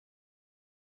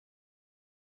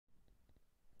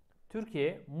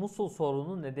Türkiye, Musul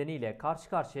sorunu nedeniyle karşı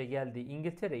karşıya geldiği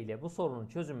İngiltere ile bu sorunun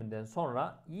çözümünden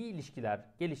sonra iyi ilişkiler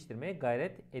geliştirmeye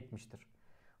gayret etmiştir.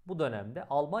 Bu dönemde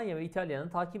Almanya ve İtalya'nın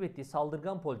takip ettiği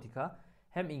saldırgan politika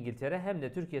hem İngiltere hem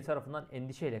de Türkiye tarafından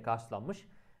endişeyle karşılanmış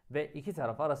ve iki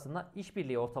taraf arasında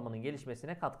işbirliği ortamının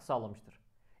gelişmesine katkı sağlamıştır.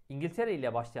 İngiltere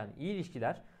ile başlayan iyi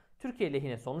ilişkiler Türkiye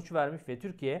lehine sonuç vermiş ve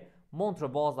Türkiye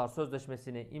Montreux Boğazlar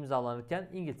Sözleşmesi'ni imzalanırken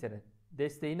İngiltere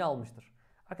desteğini almıştır.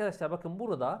 Arkadaşlar bakın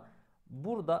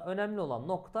burada önemli olan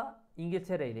nokta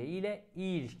İngiltere ile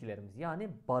iyi ilişkilerimiz, yani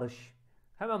barış.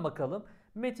 Hemen bakalım.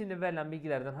 Metinde verilen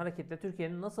bilgilerden hareketle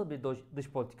Türkiye'nin nasıl bir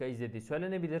dış politika izlediği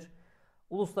söylenebilir.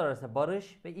 Uluslararası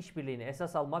barış ve işbirliğini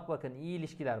esas almak. Bakın, iyi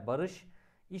ilişkiler, barış,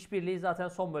 işbirliği zaten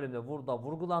son bölümde burada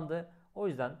vurgulandı. O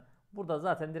yüzden burada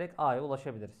zaten direkt A'ya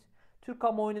ulaşabiliriz. Türk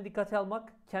kamuoyunu dikkate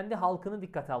almak, kendi halkını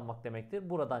dikkate almak demektir.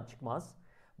 Buradan çıkmaz.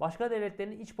 Başka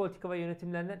devletlerin iç politika ve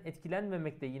yönetimlerinden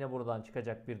etkilenmemek de yine buradan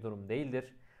çıkacak bir durum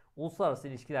değildir. Uluslararası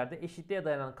ilişkilerde eşitliğe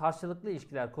dayanan karşılıklı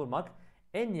ilişkiler kurmak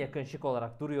en yakın şık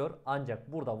olarak duruyor.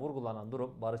 Ancak burada vurgulanan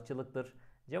durum barışçılıktır.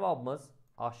 Cevabımız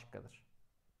A şıkkıdır.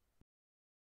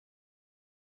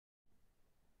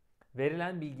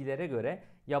 Verilen bilgilere göre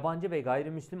yabancı ve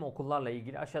gayrimüslim okullarla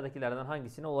ilgili aşağıdakilerden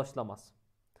hangisine ulaşılamaz?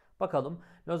 Bakalım.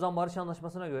 Lozan Barış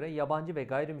Anlaşması'na göre yabancı ve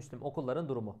gayrimüslim okulların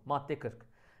durumu. Madde 40.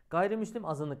 Gayrimüslim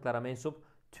azınlıklara mensup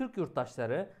Türk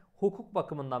yurttaşları hukuk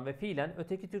bakımından ve fiilen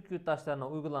öteki Türk yurttaşlarına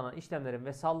uygulanan işlemlerin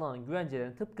ve sağlanan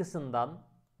güvencelerin tıpkısından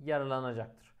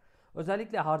yararlanacaktır.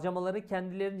 Özellikle harcamaları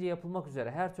kendilerince yapılmak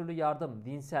üzere her türlü yardım,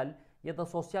 dinsel ya da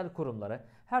sosyal kurumları,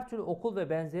 her türlü okul ve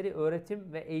benzeri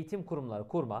öğretim ve eğitim kurumları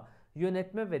kurma,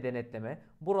 yönetme ve denetleme,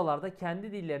 buralarda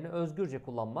kendi dillerini özgürce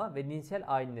kullanma ve dinsel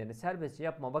ayinlerini serbestçe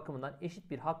yapma bakımından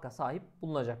eşit bir hakka sahip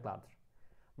bulunacaklardır.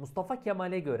 Mustafa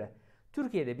Kemal'e göre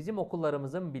Türkiye'de bizim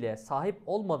okullarımızın bile sahip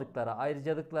olmadıkları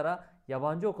ayrıcalıklara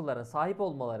yabancı okulların sahip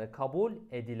olmaları kabul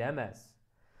edilemez.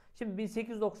 Şimdi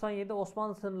 1897'de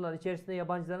Osmanlı sınırları içerisinde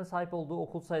yabancıların sahip olduğu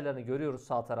okul sayılarını görüyoruz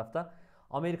sağ tarafta.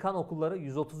 Amerikan okulları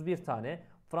 131 tane,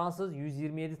 Fransız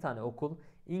 127 tane okul,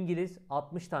 İngiliz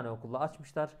 60 tane okulla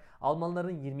açmışlar.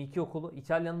 Almanların 22 okulu,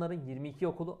 İtalyanların 22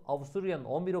 okulu, Avusturya'nın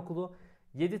 11 okulu,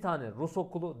 7 tane Rus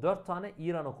okulu, 4 tane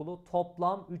İran okulu,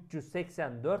 toplam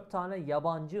 384 tane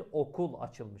yabancı okul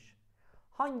açılmış.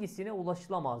 Hangisine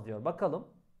ulaşılamaz diyor. Bakalım.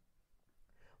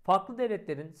 Farklı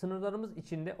devletlerin sınırlarımız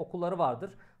içinde okulları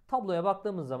vardır. Tabloya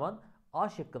baktığımız zaman A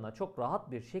şıkkına çok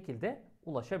rahat bir şekilde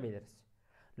ulaşabiliriz.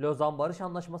 Lozan Barış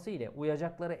Anlaşması ile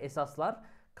uyacakları esaslar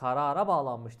karara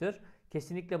bağlanmıştır.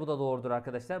 Kesinlikle bu da doğrudur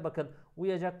arkadaşlar. Bakın,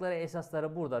 uyacakları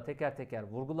esasları burada teker teker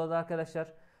vurguladı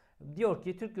arkadaşlar. Diyor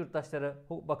ki Türk yurttaşları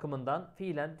bakımından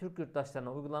fiilen Türk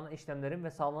yurttaşlarına uygulanan işlemlerin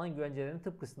ve sağlanan güvencelerin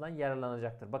tıpkısından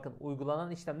yararlanacaktır. Bakın,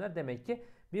 uygulanan işlemler demek ki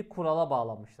bir kurala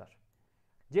bağlanmışlar.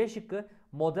 C şıkkı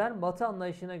modern batı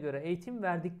anlayışına göre eğitim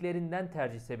verdiklerinden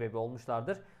tercih sebebi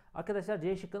olmuşlardır. Arkadaşlar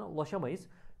C şıkkına ulaşamayız.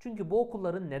 Çünkü bu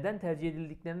okulların neden tercih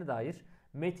edildiklerine dair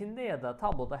metinde ya da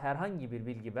tabloda herhangi bir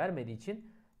bilgi vermediği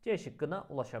için C şıkkına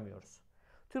ulaşamıyoruz.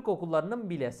 Türk okullarının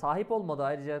bile sahip olmadığı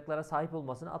ayrıcalıklara sahip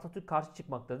olmasına Atatürk karşı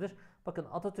çıkmaktadır. Bakın,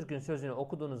 Atatürk'ün sözünü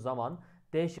okuduğunuz zaman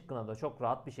D şıkkına da çok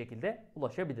rahat bir şekilde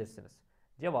ulaşabilirsiniz.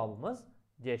 Cevabımız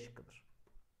C şıkkıdır.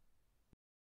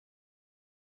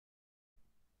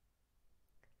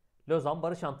 Lozan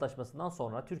Barış Antlaşması'ndan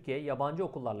sonra Türkiye yabancı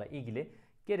okullarla ilgili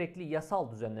gerekli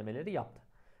yasal düzenlemeleri yaptı.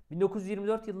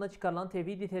 1924 yılında çıkarılan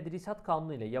Tevhidi Tedrisat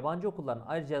Kanunu ile yabancı okulların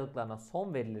ayrıcalıklarına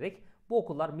son verilerek bu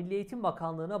okullar Milli Eğitim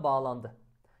Bakanlığı'na bağlandı.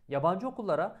 Yabancı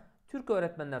okullara Türk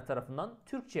öğretmenler tarafından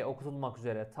Türkçe okutulmak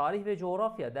üzere tarih ve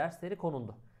coğrafya dersleri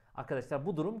konuldu. Arkadaşlar,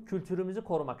 bu durum kültürümüzü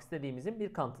korumak istediğimizin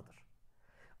bir kanıtıdır.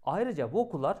 Ayrıca bu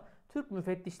okullar Türk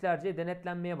müfettişlerce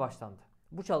denetlenmeye başlandı.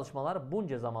 Bu çalışmalar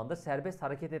bunca zamandır serbest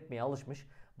hareket etmeye alışmış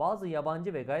bazı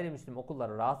yabancı ve gayrimüslim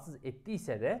okulları rahatsız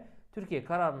ettiyse de Türkiye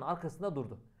kararının arkasında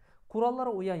durdu. Kurallara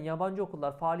uyan yabancı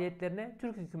okullar faaliyetlerine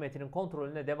Türk hükümetinin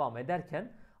kontrolüne devam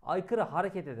ederken aykırı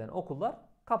hareket eden okullar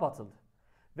kapatıldı.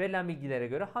 Verilen bilgilere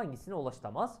göre hangisine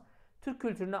ulaşılamaz? Türk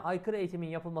kültürüne aykırı eğitimin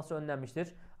yapılması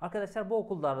önlenmiştir. Arkadaşlar, bu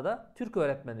okullarda Türk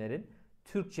öğretmenlerin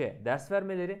Türkçe ders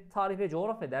vermeleri, tarih ve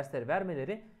coğrafya dersleri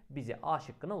vermeleri bizi A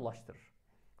şıkkına ulaştırır.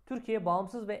 Türkiye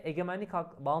bağımsızlık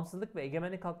ve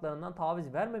egemenlik haklarından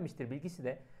taviz vermemiştir bilgisi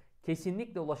de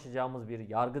kesinlikle ulaşacağımız bir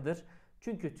yargıdır.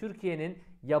 Çünkü Türkiye'nin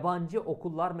yabancı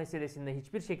okullar meselesinde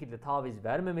hiçbir şekilde taviz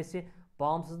vermemesi,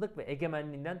 bağımsızlık ve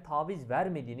egemenliğinden taviz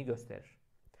vermediğini gösterir.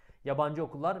 Yabancı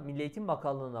okullar Milli Eğitim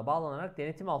Bakanlığı'na bağlanarak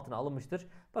denetim altına alınmıştır.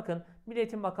 Bakın, Milli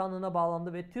Eğitim Bakanlığı'na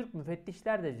bağlandı ve Türk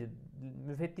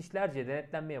müfettişlerce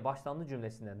denetlenmeye başlandı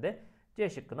cümlesinden de C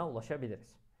şıkkına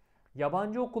ulaşabiliriz.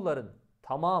 Yabancı okulların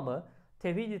tamamı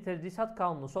Tevhid-i Tedrisat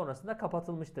Kanunu sonrasında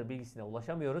kapatılmıştır bilgisine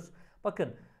ulaşamıyoruz.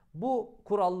 Bakın bu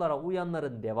kurallara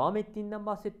uyanların devam ettiğinden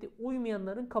bahsetti,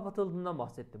 uymayanların kapatıldığından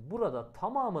bahsetti. Burada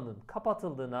tamamının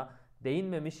kapatıldığına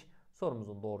değinmemiş.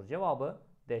 Sorumuzun doğru cevabı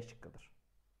D şıkkıdır.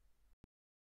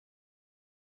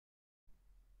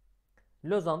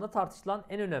 Lozan'da tartışılan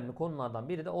en önemli konulardan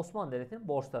biri de Osmanlı Devleti'nin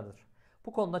borçlarıdır.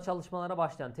 Bu konuda çalışmalara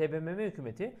başlayan TBMM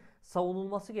hükümeti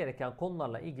savunulması gereken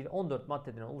konularla ilgili 14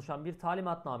 maddeden oluşan bir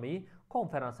talimatnameyi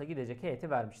konferansa gidecek heyete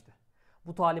vermişti.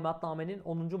 Bu talimatnamenin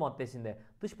 10. maddesinde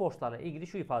dış borçlarla ilgili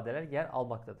şu ifadeler yer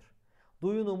almaktadır.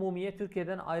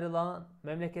 Türkiye'den ayrılan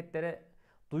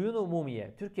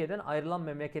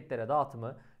memleketlere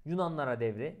dağıtımı, Yunanlara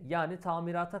devri yani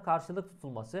tamirata karşılık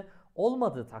tutulması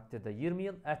olmadığı takdirde 20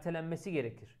 yıl ertelenmesi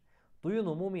gerekir. Duyun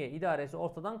umumiye idaresi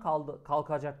ortadan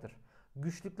kalkacaktır.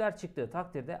 Güçlükler çıktığı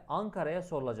takdirde Ankara'ya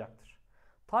sorulacaktır.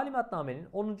 Talimatnamenin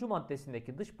 10.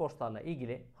 maddesindeki dış borçlarla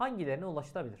ilgili hangilerine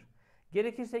ulaşılabilir?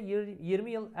 Gerekirse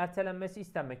 20 yıl ertelenmesi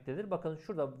istenmektedir. Bakın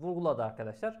şurada vurguladı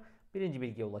arkadaşlar. Birinci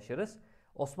bilgiye ulaşırız.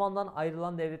 Osmanlı'dan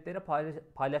ayrılan devletlere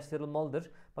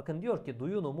paylaştırılmalıdır. Bakın diyor ki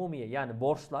duyun umumiye yani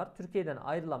borçlar Türkiye'den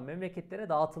ayrılan memleketlere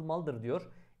dağıtılmalıdır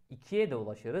diyor. 2'ye de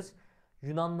ulaşırız.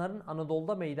 Yunanların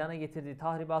Anadolu'da meydana getirdiği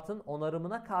tahribatın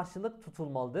onarımına karşılık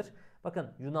tutulmalıdır.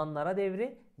 Bakın Yunanlara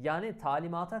devri yani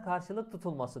talimata karşılık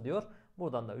tutulması diyor.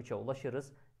 Buradan da 3'e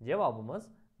ulaşırız.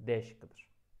 Cevabımız D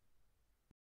şıkkıdır.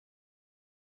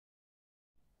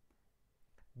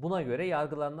 Buna göre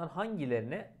yargılarından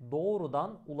hangilerine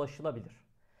doğrudan ulaşılabilir?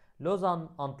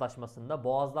 Lozan Antlaşması'nda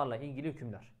boğazlarla ilgili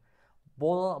hükümler.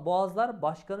 Boğazlar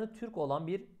başkanı Türk olan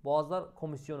bir Boğazlar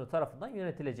Komisyonu tarafından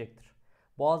yönetilecektir.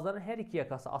 Boğazların her iki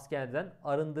yakası askerden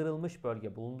arındırılmış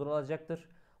bölge bulundurulacaktır.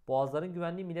 Boğazların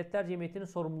güvenliği Milletler Cemiyeti'nin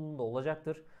sorumluluğunda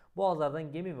olacaktır.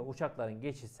 Boğazlardan gemi ve uçakların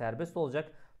geçişi serbest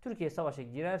olacak. Türkiye savaşa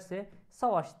girerse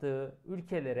savaştığı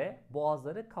ülkelere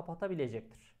boğazları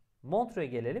kapatabilecektir. Montreux'e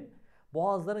gelelim.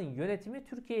 Boğazların yönetimi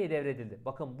Türkiye'ye devredildi.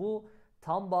 Bakın bu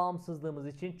tam bağımsızlığımız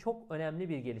için çok önemli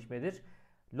bir gelişmedir.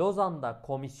 Lozan'da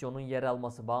komisyonun yer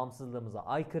alması bağımsızlığımıza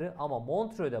aykırı ama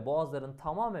Montreux'de boğazların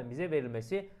tamamen bize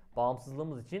verilmesi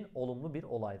bağımsızlığımız için olumlu bir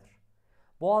olaydır.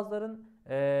 Boğazların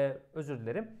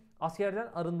askerden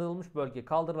arındırılmış bölge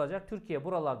kaldırılacak. Türkiye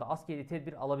buralarda askeri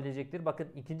tedbir alabilecektir. Bakın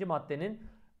ikinci maddenin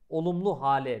olumlu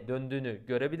hale döndüğünü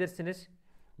görebilirsiniz.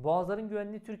 Boğazların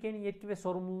güvenliği Türkiye'nin yetki ve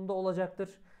sorumluluğunda olacaktır.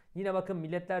 Yine bakın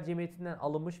Milletler Cemiyeti'nden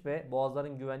alınmış ve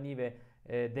boğazların güvenliği ve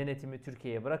denetimi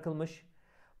Türkiye'ye bırakılmış.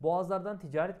 Boğazlardan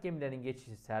ticaret gemilerinin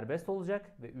geçişi serbest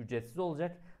olacak ve ücretsiz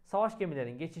olacak. Savaş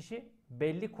gemilerinin geçişi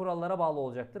belli kurallara bağlı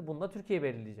olacaktır. Bunu da Türkiye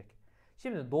belirleyecek.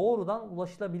 Şimdi doğrudan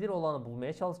ulaşılabilir olanı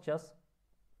bulmaya çalışacağız.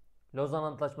 Lozan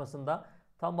Antlaşması'nda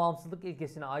tam bağımsızlık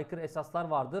ilkesine aykırı esaslar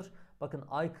vardır. Bakın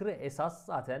aykırı esas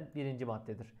zaten birinci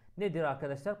maddedir. Nedir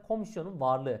arkadaşlar? Komisyonun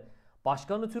varlığı.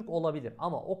 Başkanı Türk olabilir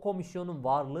ama o komisyonun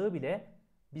varlığı bile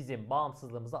bizim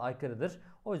bağımsızlığımıza aykırıdır.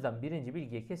 O yüzden birinci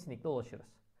bilgiye kesinlikle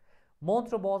ulaşırız.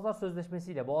 Montreux Boğazlar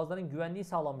Sözleşmesi ile boğazların güvenliği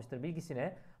sağlanmıştır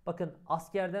bilgisine bakın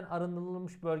askerden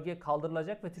arındırılmış bölge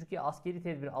kaldırılacak ve Türkiye askeri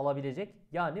tedbir alabilecek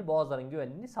yani boğazların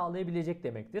güvenliğini sağlayabilecek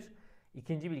demektir.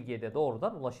 İkinci bilgiye de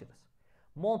doğrudan ulaşırız.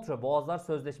 Montreux Boğazlar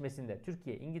Sözleşmesi'nde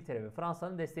Türkiye, İngiltere ve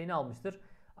Fransa'nın desteğini almıştır.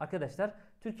 Arkadaşlar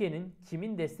Türkiye'nin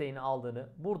kimin desteğini aldığını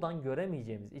buradan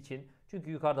göremeyeceğimiz için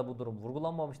çünkü yukarıda bu durum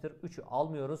vurgulanmamıştır. 3'ü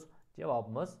almıyoruz.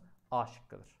 Cevabımız A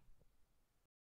şıkkıdır.